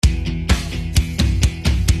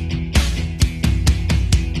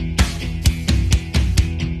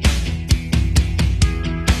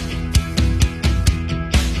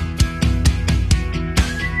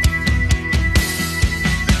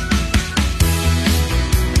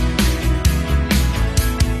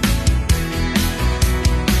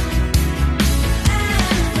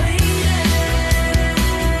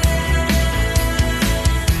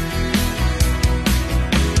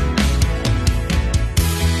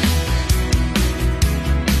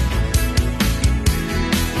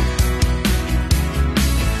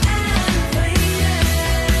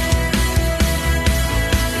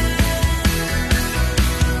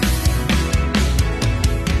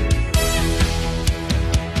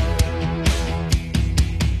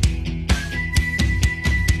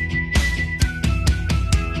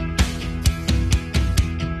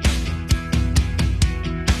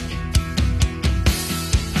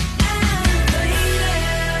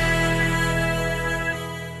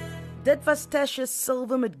Dit was Tasha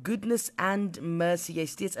Silver met Goodness and Mercy. Jy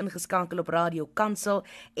steeds ingeskakel op Radio Kansel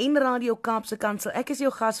en Radio Kaapse Kansel. Ek is jou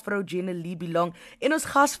gasvrou Jenny Bilong en ons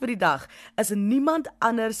gas vir die dag is niemand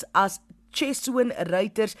anders as Cheswyn Ray,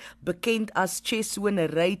 bekend as Cheswyn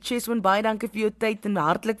Ray. Cheswyn, baie dankie vir jou tyd en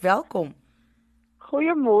hartlik welkom.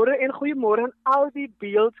 Goeiemôre en goeiemôre aan al die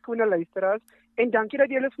beeldskone luisteraars en dankie dat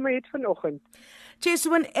julle vir my het vanoggend.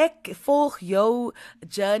 Cheswyn, ek volg jou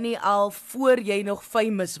journey al voor jy nog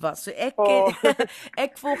famous was. So ek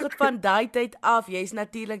volg dit van daai tyd af. Jy's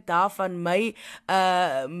natuurlik daar van my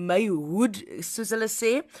hood, soos hulle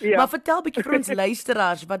sê. Ja. Maar vertel bietjie vir ons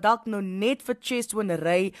luisteraars wat dalk nou net vir Cheswyn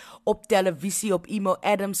Ray op televisie op Emo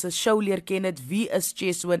Adams se show leer ken het. Wie is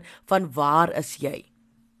Cheswyn? Van waar is jy?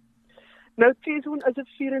 Nou, Cheswyn is 'n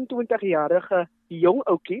 24-jarige jong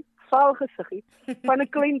ouetjie, vaal gesiggie, van 'n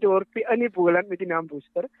klein dorpie in die Boland met die naam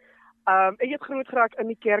Woester. Ek het groot geraak in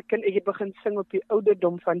die kerk en ek het begin sing op die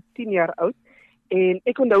ouderdom van 10 jaar oud. En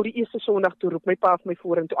ek onthou die eerste Sondag toe roep my pa vir my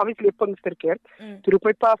vorentoe, obviously 'n Pinksterkerk, toe roep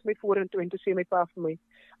my pa vir my vorentoe en toe sê my pa vir my,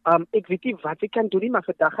 ek weet nie wat ek kan doen nie, maar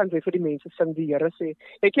vandag gaan jy vir die mense sing, die Here sê.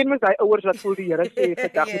 Ek ken mos daai ouers wat voel die Here sê,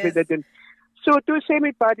 vandag moet jy dit doen. So toe sê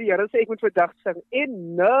my pa, die Here sê ek moet vandag sing.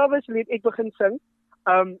 En nervously het ek begin sing.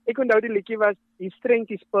 Ek onthou die liedjie was Die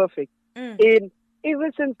Strength is Perfect. En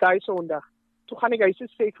ever since daai Sondag, toe gaan ek huis toe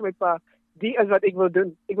sê vir my pa, die is wat ek wil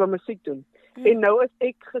doen. Ek wil musiek doen. En nou is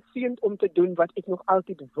ek geseënd om te doen wat ek nog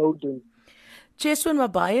altyd wou doen. Cheswyn,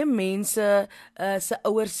 maar baie mense se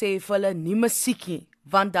ouers sê vir hulle nie musiekie,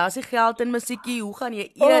 want daar's nie geld in musiekie. Hoe gaan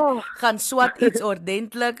jy eet? Gaan swat iets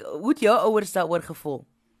ordentlik? Hoe het jou ouers daaroor gevoel?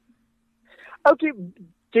 Okay,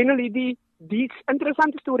 generally die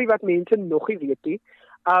interessante storie wat mense nog nie weet nie.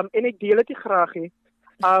 En ek deel dit graag nie.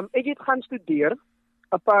 Ek het gaan studeer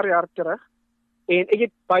 'n paar jaar terug en ek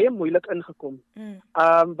het baie moeilik ingekom.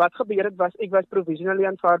 Wat gebeur het was ek was provisionally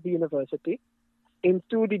aanvaar by university en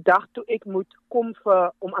toe die dag toe ek moet kom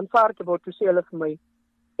om aanvaar te word, toe sê hulle vir my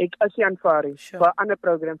ek is nie aanvaar nie vir 'n ander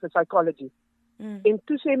program vir psychology. En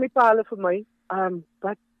toe sê my pa hulle vir my,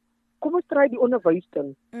 wat kom ons try die onderwys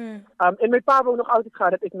ding. En my pa wou nog altyd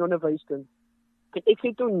gehad dat ek onderwys doen. En ek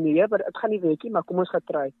sê toe nee, maar dit gaan nie werk nie, maar kom ons gaan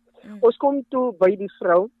try. Ons kom toe by die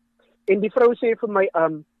vrou en die vrou sê vir my,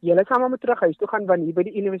 julle gaan maar terug huis toe gaan want hier by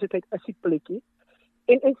die universiteit is die plekkie.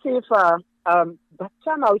 En ek sê vir haar, wat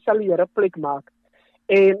sal die Here plek maak?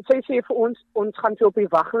 En sy sê vir ons gaan so op die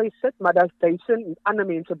waglys sit, maar daar's 1000 ander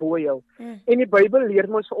mense bo jou. En die Bybel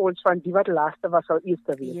leer ons vir ons van die wat laaste was sal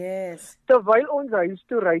eerste wees. Yes. Terwyl ons huis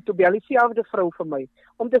toe ry, toe bel dieselfde vrou vir my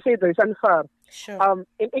om te sê dis aanvaar.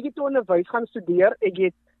 En ek het toe onderwys gaan studeer. Ek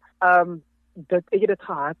het dit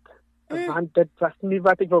gehad want dit was nie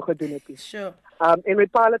wat ek wou gedoen het nie. En my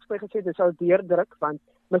pa het vir my gesê dis sal deurdruk want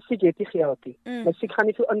musiek het nie geld nie. Musiek gaan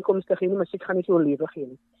nie veel inkomste gee nie, musiek gaan nie veel lewe gee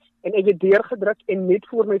nie. En ek het deurgedruk en net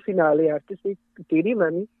voor my finale jaar te sê, die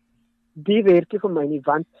man, die werk nie vir my nie,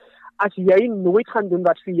 want as jy nooit gaan doen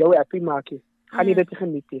wat vir jou happy maak, gaan jy dit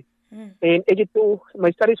geniet nie. En ek het toe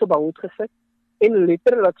my studies op hold gesit en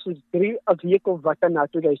letterlik soos 3 week of wat dan na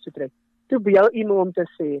toe huis toe trek. Toe bel iemand om te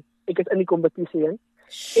sê, ek is in die kompetisie in.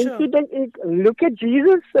 En toe dink ek, look at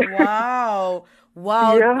Jesus.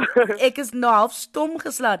 Wow, ja. Ek is nou half stom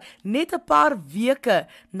geslaan. Net 'n paar weke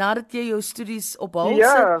nadat jy jou studies op hul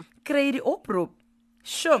sit, kry jy die oproep.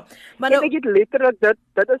 Maar nou, en ek het letterlik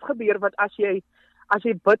dit is gebeur wat as jy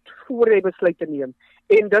bid voor jy besluit te neem.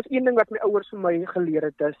 En dis een ding wat my ouers vir my geleer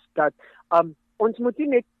het, is dat ons moet nie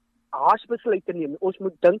net haas besluite neem. Ons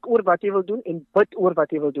moet dink oor wat jy wil doen en bid oor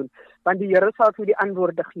wat jy wil doen. Want die Here sal vir die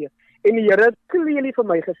antwoorde gee. En die Here het clearly vir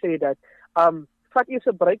my gesê dat vat eers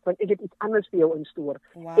 'n breek want ek het iets anders vir jou instoor.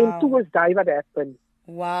 En toe is daai wat happen.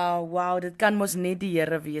 Wow, dit kan mos net die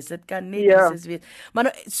Here wees. Dit kan net Jesus wees. Maar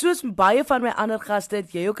nou, soos baie van my ander gaste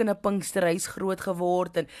het jy ook in 'n Pinksterhuis groot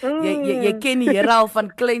geword en jy ken die Here al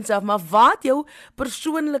van kleins af, maar wat jou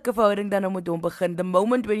persoonlike verhouding dan nou met hom begin? The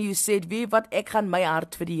moment when you said, "Wie wat ek gaan my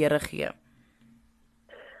hart vir die Here gee."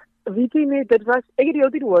 Weet jy nie, dit was ek het die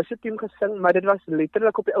hele tyd worship team gesing, maar dit was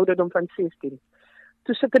letterlik op die ouderdom van 16.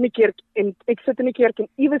 Toe sit in die kerk en ek sit in die kerk en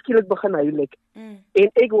iewers skielik begin huil ek. En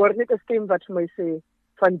ek hoor net 'n stem wat vir my sê,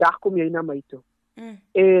 vandag kom jy na my toe.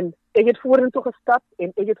 En ek het vorentoe gestap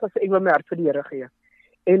en ek het gesê ek wil my hart vir die Here gee.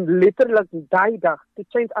 En letterlik daai dag, dit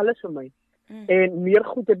change alles vir my. En meer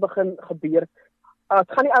goed het begin gebeur.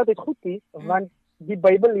 Het gaan nie altyd goed nie, want die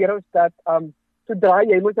Bybel leer ons dat sodra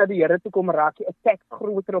jy moet na die Here toe kom, raak die attack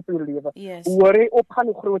groter op jou lewe. Hoe jy opgaan,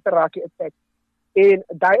 hoe groter raak die attack. En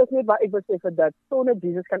daai is net waar ek besef het dat sonder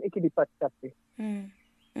Jesus kan ek nie die pad stap nie.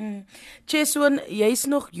 Cheswyn, jy's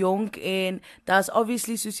nog jonk en daar's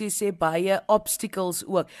obviously soos jy sê baie obstacles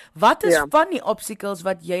ook. Wat is van die obstacles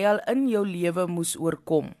wat jy al in jou lewe moes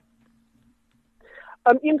oorkom?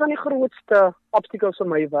 Een van die grootste obstacles vir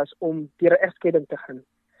my was om deur 'n egskeiding te gaan.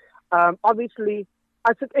 Obviously,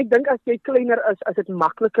 ek dink as jy kleiner is dit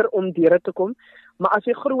makliker om deur te kom, maar as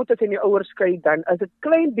jy groot is en jou ouers skei, dan is dit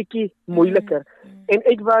klein bietjie moeiliker. En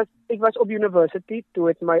ek was op university toe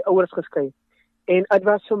het my ouers geskei. En dit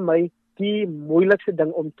was vir my die moeilikste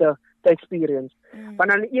ding om te experience.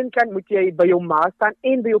 Want aan die een kant moet jy by jou ma staan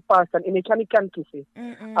en by jou pa staan en jy kan nie kies nie.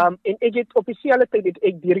 En ek het op dieselfde tyd het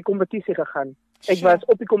ek deur die kompetisie gegaan. Ek was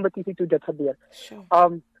op die kompetisie toe dit gebeur.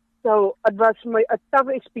 So it was vir my 'n tough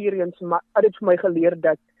experience, maar dit het vir my geleer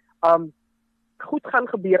dat goed gaan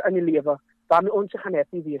gebeur in die lewe waarmee ons gaan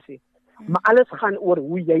happy wees nie. Maar alles gaan oor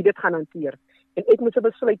hoe jy dit gaan hanteer. En ek moet 'n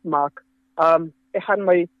besluit maak. Ek gaan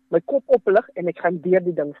my kop oplig en ek gaan deur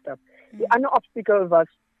die ding stap. Die ander obstacle was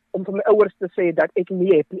om vir my ouers te sê dat ek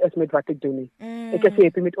nie happy is met wat ek doen nie. Ek is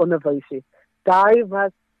happy met onderwys nie. Daai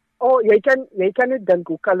was jy kan net dink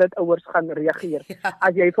hoe kan dit ouers gaan reageer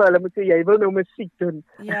as jy vir hulle moet sê jy wil nou musiek doen.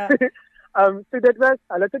 So dit was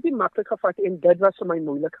hulle het dit maklik gevat en dit was vir my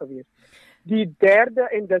moeilik geweest. Die derde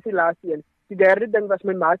en dis die laaste een. Die derde ding was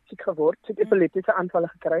my ma siek geword, sy het epileptiese aanvalle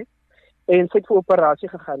gekry en sy het vir operasie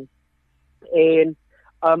gegaan. En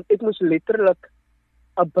ek moes letterlik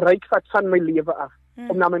 'n breek vat van my lewe af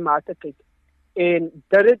om na my ma te kyk. En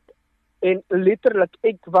letterlik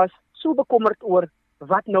ek was so bekommerd oor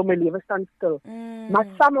wat nou my lewe staan stil. Maar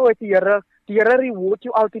somehow het die Here reward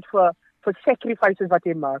jou altyd vir sacrifices wat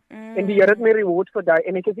jy maak. En die Here het my reward vir daai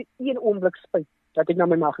en ek het nie een oomblik spyt dat ek na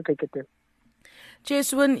my ma gekyk het.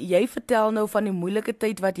 Cheswyn, jy vertel nou van die moeilike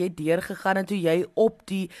tyd wat jy deurgegaan het toe jy op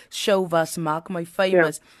die show was, Maak My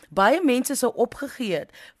Famous. Baie mense sou opgegee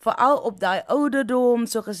het, veral op daai ouderdom,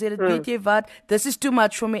 so gesê dit, weet jy wat, this is too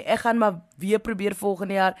much for me, ek gaan maar weer probeer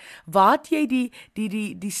volgende jaar. Waar het jy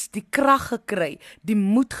die krag gekry, die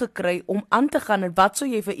moed gekry om aan te gaan en wat sou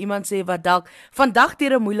jy vir iemand sê wat dalk vandag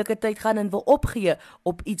deur 'n moeilike tyd gaan en wil opgee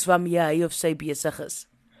op iets waarmee hy of sy besig is?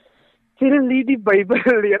 Sien die Bybel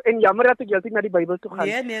leer en jammer dat ek heeltyd na die Bybel toe gaan.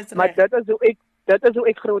 Nee, maar dit is hoe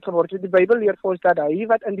ek groot geword het. Die Bybel leer vir ons dat hy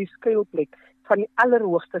wat in die skuilplek van die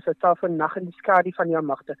Allerhoogste sit, sal vernag in die skadu van die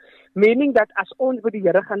Almagtige. Meaning dat as ons by die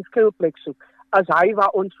Here gaan skuilplek soek, as hy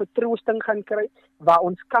waar ons vertroosting gaan kry, waar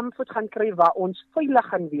ons comfort gaan kry, waar ons veilig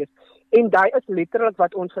gaan wees. En daai is letterlik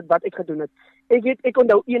wat ek gedoen het. Ek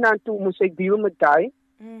onthou eendag toe moes ek deel met daai.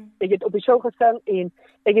 Ek het op die show gesing en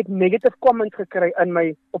ek het negative comments gekry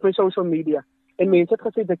op my social media. En mense het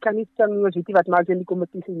gesê, dit kan nie sing, weet jy wat maak jy in die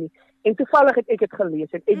kompetisie nie. En toevallig het ek het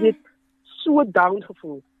gelees en ek het so down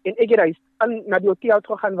gevoel. En ek het na die hotel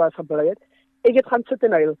gegaan waar ek gebly het. Ek het gaan sit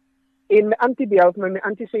en huil. En my auntie bel my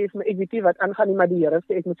auntie sê vir my, ek weet nie wat aangaan nie, maar die Here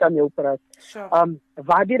sê ek moet aan jou praat.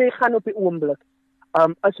 Waar jy gaan op die oomblik,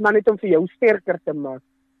 is maar net om vir jou sterker te maak.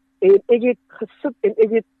 En ek het gesit en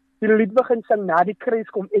ek het die lied begin sing, na die kruis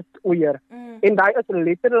kom ek oor. En daai is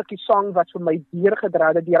letterlik die song wat vir my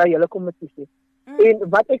deurgedra het deur die hele kompetisie. En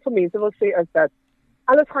wat ek vir mense wil sê is dat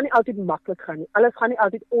alles gaan nie altyd maklik gaan nie. Alles gaan nie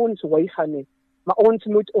altyd ons wy gaan nie. Maar ons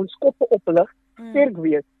moet ons koppe oplig, sterk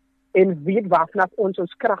wees en weet waarvan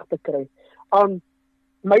ons kragte kry.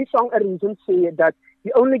 My song A Reason sê dat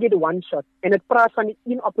you only get one shot. En dit praat van die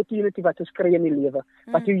een opportunity wat ons kry in die lewe,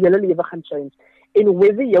 wat jou hele lewe gaan change. En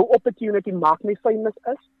whether jou opportunity Maak My Famous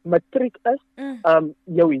is, matriek is,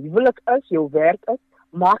 jou huwelik is, jou werk is,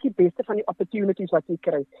 maak die beste van die opportunities wat jy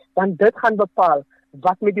kry. Want dit gaan bepaal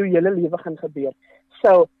wat met jou hele lewe gaan gebeur.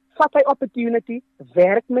 So, vat die opportunity,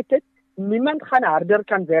 werk met dit. Niemand gaan harder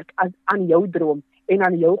kan werk aan jou droom en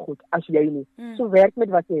aan jou goed as jy nie. So werk met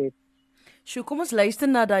wat jy het. Sjoe, kom ons luister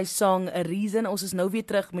na die song A Reason. Ons is nou weer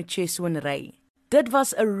terug met Cheswyn Ray. Dit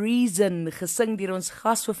was A Reason, gesing deur ons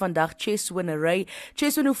gas vir vandag, Cheswyn Ray.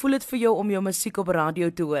 Cheswyn, hoe voel dit vir jou om jou musiek op radio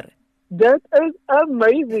te hoor? Dit is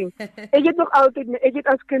amazing. Ek het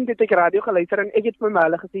as kind ek radio geluister en ek het vir my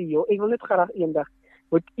hulle gesê, ek wil net graag eendag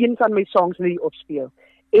moet een van my songs hier opspeel.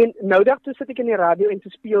 En nou toe sit ek in die radio en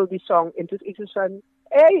toe speel die song en toe is ek so van,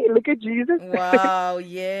 hey, look at Jesus. Wow,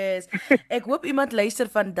 yes. Ek hoop iemand luister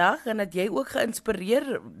vandag en dat jy ook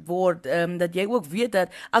geïnspireer word, dat jy ook weet dat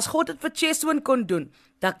as God dit vir Cheswyn kon doen,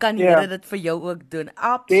 dan kan die Here dit vir jou ook doen.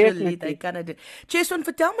 Absoluut, hy kan dit doen. Cheswyn,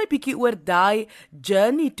 vertel my bietjie oor daai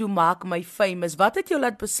journey to Maak My Famous. Wat het jou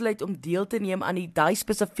laat besluit om deel te neem aan daai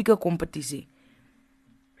spesifieke kompetisie?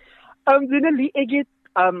 Ek het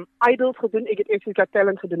Idols gedoen, ek het Africa's Got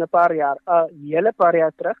Talent gedoen 'n hele paar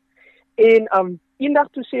jaar terug. En eendag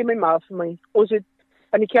toe sê my ma vir my, ons het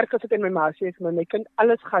in die kerk gesit en my ma sê vir my kind,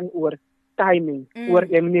 alles gaan oor timing, oor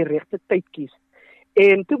jy moet die regte tyd kies.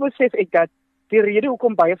 En toe besef ek dat die rede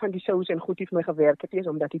hoekom baie van die shows en goed vir my gewerk het, is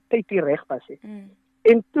omdat die tyd nie reg was nie.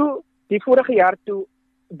 En toe, die vorige jaar toe,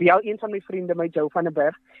 bel een van my vriende, my Joe van der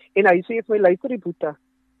Berg, en hy sê vir my, luister die boete,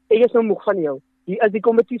 ek is nou moeg van jou. Die is die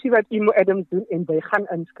kompetisie wat Emo Adams doen, en jy gaan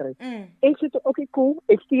inskryf. Ek sê, okay, cool,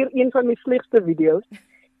 ek stuur een van my slegste video's,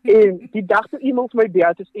 en die dag toe iemand vir my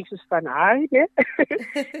bel, is ek soos van, hi, ne?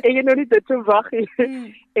 Ek het nou nie dit te wag,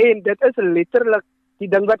 en dit is letterlik die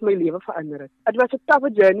ding wat my lewe verander het. Het was 'n tough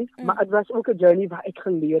journey, maar het was ook 'n journey waar ek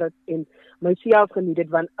geleer het en myself geniet het,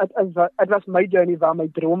 want het was my journey waar my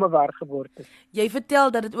drome waar geword het. Jy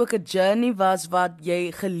vertel dat dit ook 'n journey was wat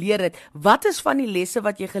jy geleer het. Wat is van die lesse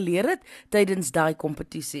wat jy geleer het tydens daai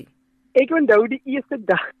kompetisie? Ek onthou die eerste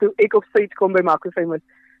dag toe ek op stage kom by Marco Famous,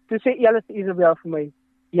 toe sê Isabel vir my,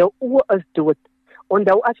 jou oë is dood.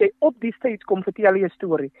 Onthou as jy op die stage kom, vertel jy 'n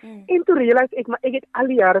storie. En toe realiseer ek, maar ek het al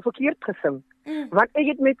die jare verkeerd gesing. Want ek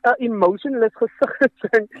het met 'n emotionless gesig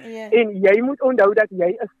gesing. En jy moet onthou dat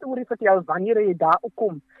jy 'n storie vertel wanneer jy daar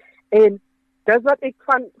opkom. En dis wat ek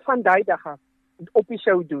van daai dag af op die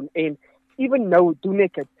show doen. En even nou doen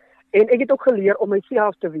ek dit. En ek het ook geleer om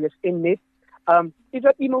myself te wees. En net, iets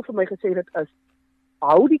wat iemand vir my gesê het is,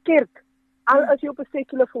 hou die kerk. Al as jy op 'n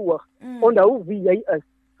secular verhoog, onthou wie jy is.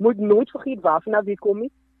 Moet nooit vergeet waarvan jy kom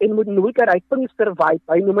nie, en moet nooit uit Pinkster vibe,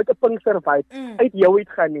 hy noem dit 'n Pinkster vibe, uit jou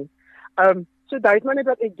uitgaan nie. So dit is maar net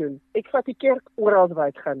wat ek doen. Ek vat die kerk oral waar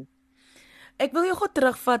ek gaan. Ek wil jou gou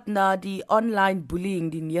terugvat na die online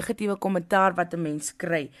bullying, die negatiewe kommentaar wat 'n mens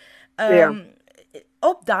kry.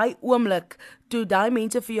 Op daai oomblik, toe daai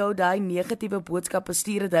mense vir jou daai negatiewe boodskappe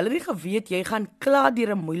stuur het, hulle nie geweet jy gaan klaar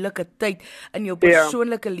deur 'n moeilike tyd in jou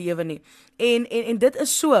persoonlike lewe nie. En dit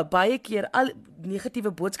is so, baie keer al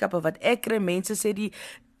negatiewe boodskappe wat ek kry, mense sê die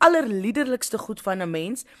allerliederlikste goed van 'n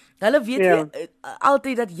mens. Hulle weet nie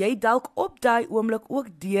altyd dat jy dalk op daai oomblik ook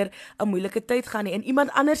deur 'n moeilike tyd gaan nie, en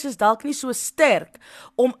iemand anders is dalk nie so sterk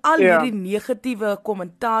om al hierdie negatiewe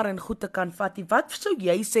kommentaar en goed te kan vat nie. Wat sou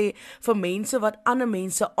jy sê vir mense wat ander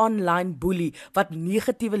mense online boelie, wat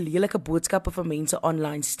negatiewe lelike boodskappe vir mense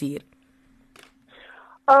online stuur?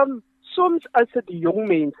 Soms is dit jong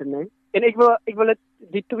mense, né? En ek wil dit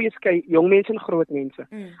die twee skei, jong mense en groot mense.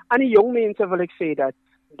 Aan die jong mense wil ek sê dat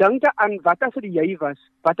dink aan wat as dit jy was,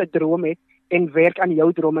 wat 'n droom het en werk aan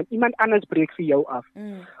jou droom en iemand anders breek vir jou af.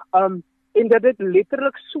 En dat dit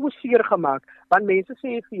letterlik so seer gemaak, want mense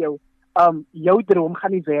sê vir jou, jou droom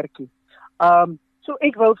gaan nie werk nie. So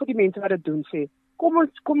ek wil vir die mense wat dit doen sê,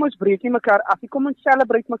 kom ons breek nie mekaar af nie, kom ons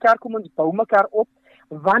celebrate mekaar, kom ons bou mekaar op,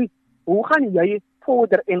 want hoe gaan jy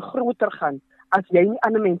vorder en groter gaan as jy nie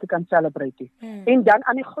ander mense kan celebrate nie. En dan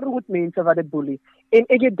aan die groot mense wat dit boelie. En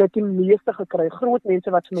ek het dit die meeste gekry, groot mense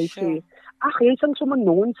wat vir my sê, ag, jy sing sommer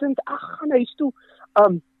nonsens, ag, gaan huis toe.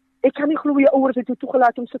 Ek kan nie glo jy ouers het jou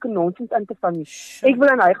toegelaat om sulke nonsens in te vang nie. Ek wil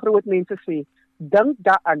aan hy groot mense sê, dink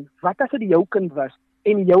daaraan, wat as dit jou kind was,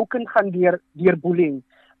 en jou kind gaan deur bullying.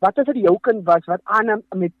 Wat as dit jou kind was, wat aan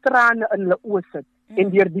met trane in hulle oë sit, en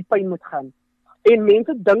deur die pyn moet gaan. En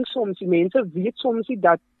mense dink soms, mense weet soms nie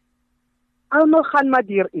dat almal gaan maar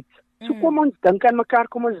deur iets. So kom ons dink aan mekaar,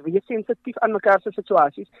 kom ons wees sensitief aan mekaar se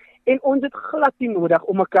situasies, en ons het glad nie nodig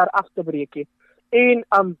om mekaar af te breek nie. En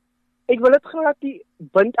ek wil dit glad nie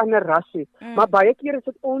bind aan 'n ras hê, maar baie keer is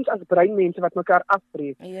dit ons as breinmense wat mekaar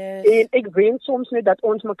afbreek. En ek wens soms net dat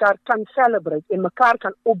ons mekaar kan celebrate en mekaar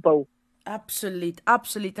kan opbou. Absoluut.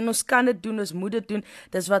 En ons kan dit doen, ons moet dit doen.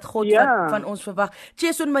 Dis wat God van ons verwag.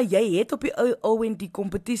 Cheswyn, maar jy het op die ou die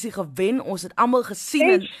kompetisie gewen. Ons het almal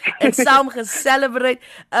gesien en saam ge-celebrate.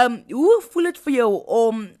 Hoe voel dit vir jou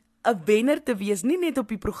om 'n wenner te wees, nie net op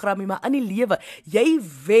die program nie, maar in die lewe? Jy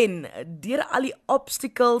wen deur al die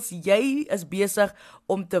obstacles. Jy is besig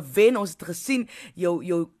om te wen. Ons het gesien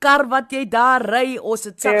jou kar wat jy daar ry. Ons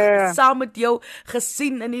het saam met jou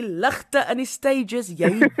gesien in die ligte, in die stages.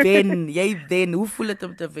 Jy wen. Hoe voel dit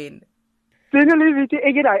om te wen? Tennelie, weet jy,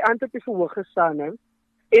 ek het daai aand op die verhoog gestaan, hè.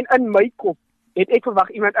 En in my kop het ek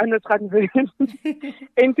verwag iemand anders gaan wen.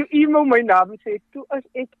 En toe iemand my naam sê, toe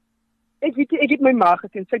is ek weet jy, ek het my ma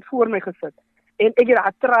gesien, sy het voor my gesit, en ek het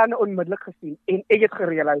haar trane onmiddellik gesien, en ek het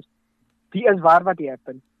gerealiseer, die is waar wat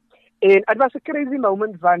happen. En het was 'n crazy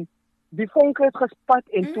moment, want die vonke het gespat,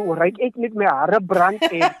 en toe ryk ek net my hare brand,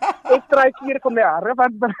 en ek try keer van my hare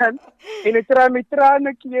wat brand, en ek try my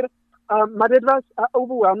trane keer, maar dit was 'n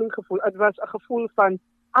overwhelming gevoel. Het was 'n gevoel van,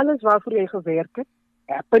 alles waarvoor jy gewerk het,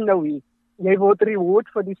 happen nou hier. Jy word reward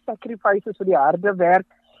vir die sacrifices, vir die harde werk.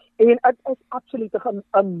 En het is absoluut 'n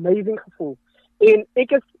amazing gevoel. En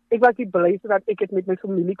ek was die blyste dat ek het met my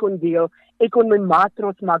familie kon deel. Ek kon my ma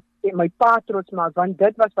trots maak en my pa trots maak, want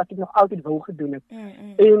dit was wat ek nog altyd wou gedoen het.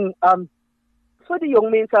 En vir die jong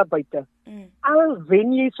mense daar buite. Al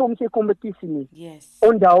wen jy soms 'n kompetisie nie. Yes.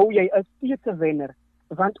 Onthou jy is steeds 'n wenner,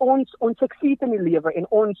 want ons sukses in die lewe en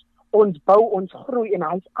ons bou, ons groei en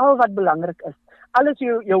hy's al wat belangrik is. Alles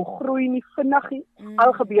jou groei nie vinnig nie,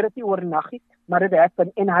 al gebeur dit nie oornag nie, maar dit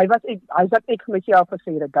happen en hy wat ek vir myself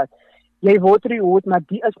gesê het dat jy word reward, maar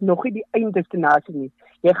die is nog nie die einddestinasie nie.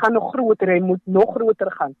 Jy gaan nog groter, jy moet nog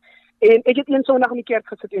groter gaan. En ek het een Sondag in die kerk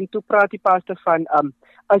gesit en toe praat die pastor van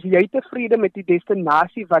as jy tevrede met die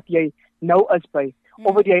destinasie wat jy nou is by,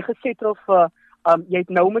 of het jy gesettel vir jy het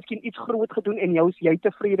nou miskien iets groot gedoen en jy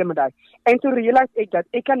tevrede met dit. En toe realiseer ek dat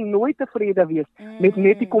ek kan nooit tevrede wees met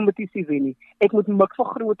net die kompetisie wen nie. Ek moet mik vir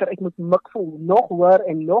groter, ek moet mik vir nog hoër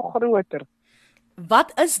en nog groter.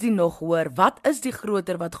 Wat is die nog hoër? Wat is die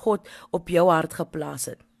groter wat God op jou hart geplaas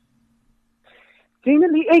het?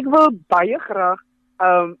 Finally, ek wil baie graag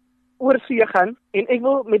oorsee gaan en ek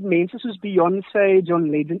wil met mense soos Beyoncé, John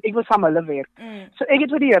Legend, ek wil saam hulle werk. So ek het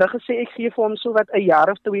vir die Here gesê ek gee vir hom so wat 'n jaar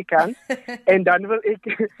of 2 kan en dan wil ek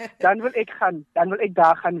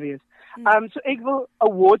daar gaan wees. So ek wil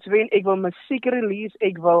awards wen, ek wil musiek release,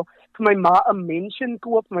 ek wil vir my ma 'n mansion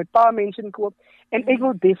koop, my pa 'n mansion koop en ek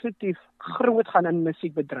wil definitief groot gaan in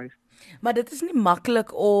musiekbedryf. Maar dit is nie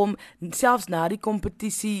maklik om selfs na die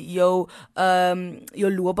kompetisie jou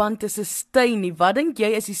loopbaan te sustain nie. Wat dink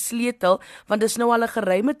jy is die sleutel? Want dit is nou al 'n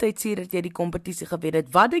geruime tyd sedert jy die kompetisie gewen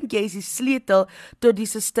het. Wat dink jy is die sleutel tot die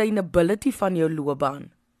sustainability van jou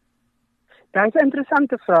loopbaan? Dit is 'n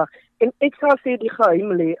interessante vraag en ek sal sê die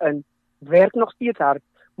geheim lê in werk nog steeds hard.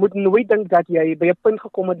 Moet nooit dink dat jy by 'n punt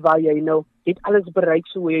gekom het waar jy nou het alles bereik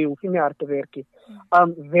so jy hoef nie meer hard te werk nie.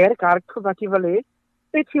 Werk hard vir wat jy wil hê.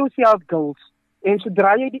 Set vir jouself goals. En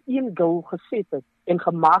sodra jy die een goal geset het en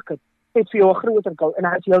gemaak het, set vir jou 'n groter goal en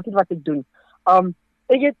dit is heeltyd wat ek doen.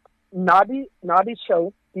 Ek het na die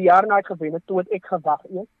show, die jaar na ek gewen het, toe het ek gewag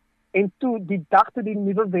eers en toe die dag toe die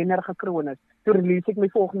nuwe wenner gekroon is, toe release ek my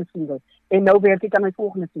volgende single en nou werk ek aan my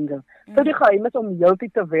volgende single. So die geheim is om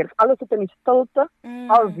heeltyd te werk. Alles is in die stilte,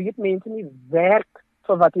 al weet mense nie werk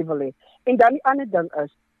vir wat jy wil hê. En dan die ander ding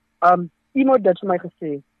is, iemand het vir my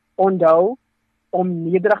gesê, onthou om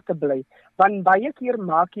nederig te bly. Want baie keer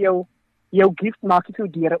maak jou gift maak jou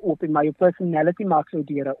deure oop en jou personality maak jou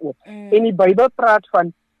deure oop. En die Bybel praat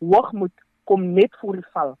van hoogmoed kom net voor die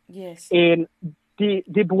val. Yes. En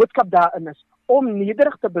die boodskap daarin is om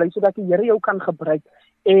nederig te bly sodat die Here jou kan gebruik.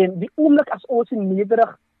 En die oomblik as ons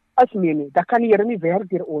nederig is nie, dan kan die Here nie werk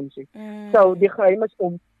deur ons nie. So die geheim is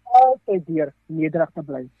om altyd deur nederig te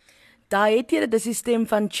bly. Daar het jy, dis die stem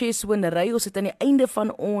van Cheswyn Ray. Ons het aan die einde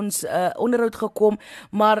van ons onderhoud gekom,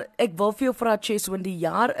 maar ek wil vir jou vra Cheswyn, die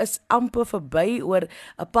jaar is amper verby, oor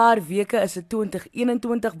 'n paar weke is dit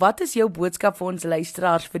 2021. Wat is jou boodskap vir ons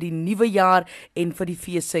luisteraars vir die nuwe jaar en vir die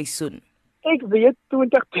feesseisoen? Ek weet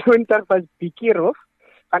 2020 was bietjie rof,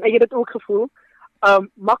 en ek het dit ook gevoel.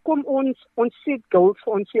 Maar kom ons set goals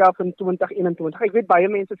vir onsself in 2021. Ek weet baie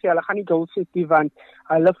mense sê hulle gaan nie goals set nie, want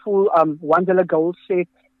hulle voel once hulle goals set,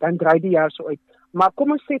 dan draai die jaar so uit. Maar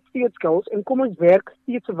kom ons set steeds goals en kom ons werk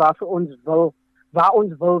steeds waar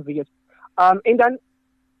ons wil wees. En dan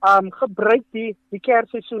gebruik die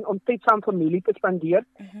Kersseisoen om tyd saam familie te spandeer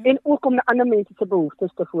en ook om na ander mense se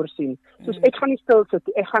behoeftes te voorsien. Soos ek gaan nie stil sit,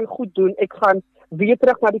 ek gaan goed doen, ek gaan weer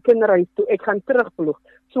terug na die kinderhuis toe, ek gaan terugploeg.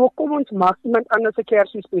 So kom ons maak iemand anders se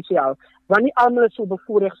Kersie spesiaal, want nie almal is so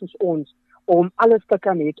bevoorreg soos ons om alles te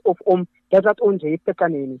kan hê of om dit wat ons het te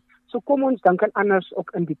kan hê nie. So kom ons dan kan anders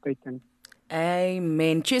ook in die tyd in.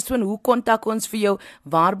 Amen. Cheswyn, hoe kontak ons vir jou?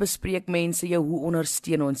 Waar bespreek mense jou? Hoe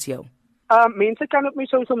ondersteun ons jou? Mense kan op my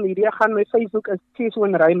social media gaan. My Facebook is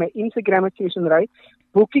Cheswyn Ray, my Instagram is Cheswyn Ray.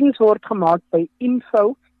 Bookings word gemaak by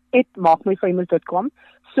info@maakmyfamous.com.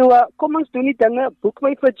 So kom ons doen die dinge. Boek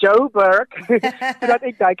my vir Joburg sodat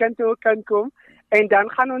ek daai kant toe kan kom en dan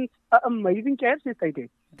gaan ons 'n amazing Kersfees hê.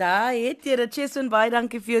 Daar het jy dit, Cheswyn, baie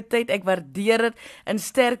dankie vir jou tyd. Ek waardeer dit en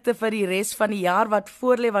sterkte vir die res van die jaar wat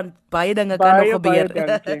voorlê, want baie dinge kan nog gebeur. Baie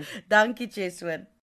dankie. Dankie Cheswyn.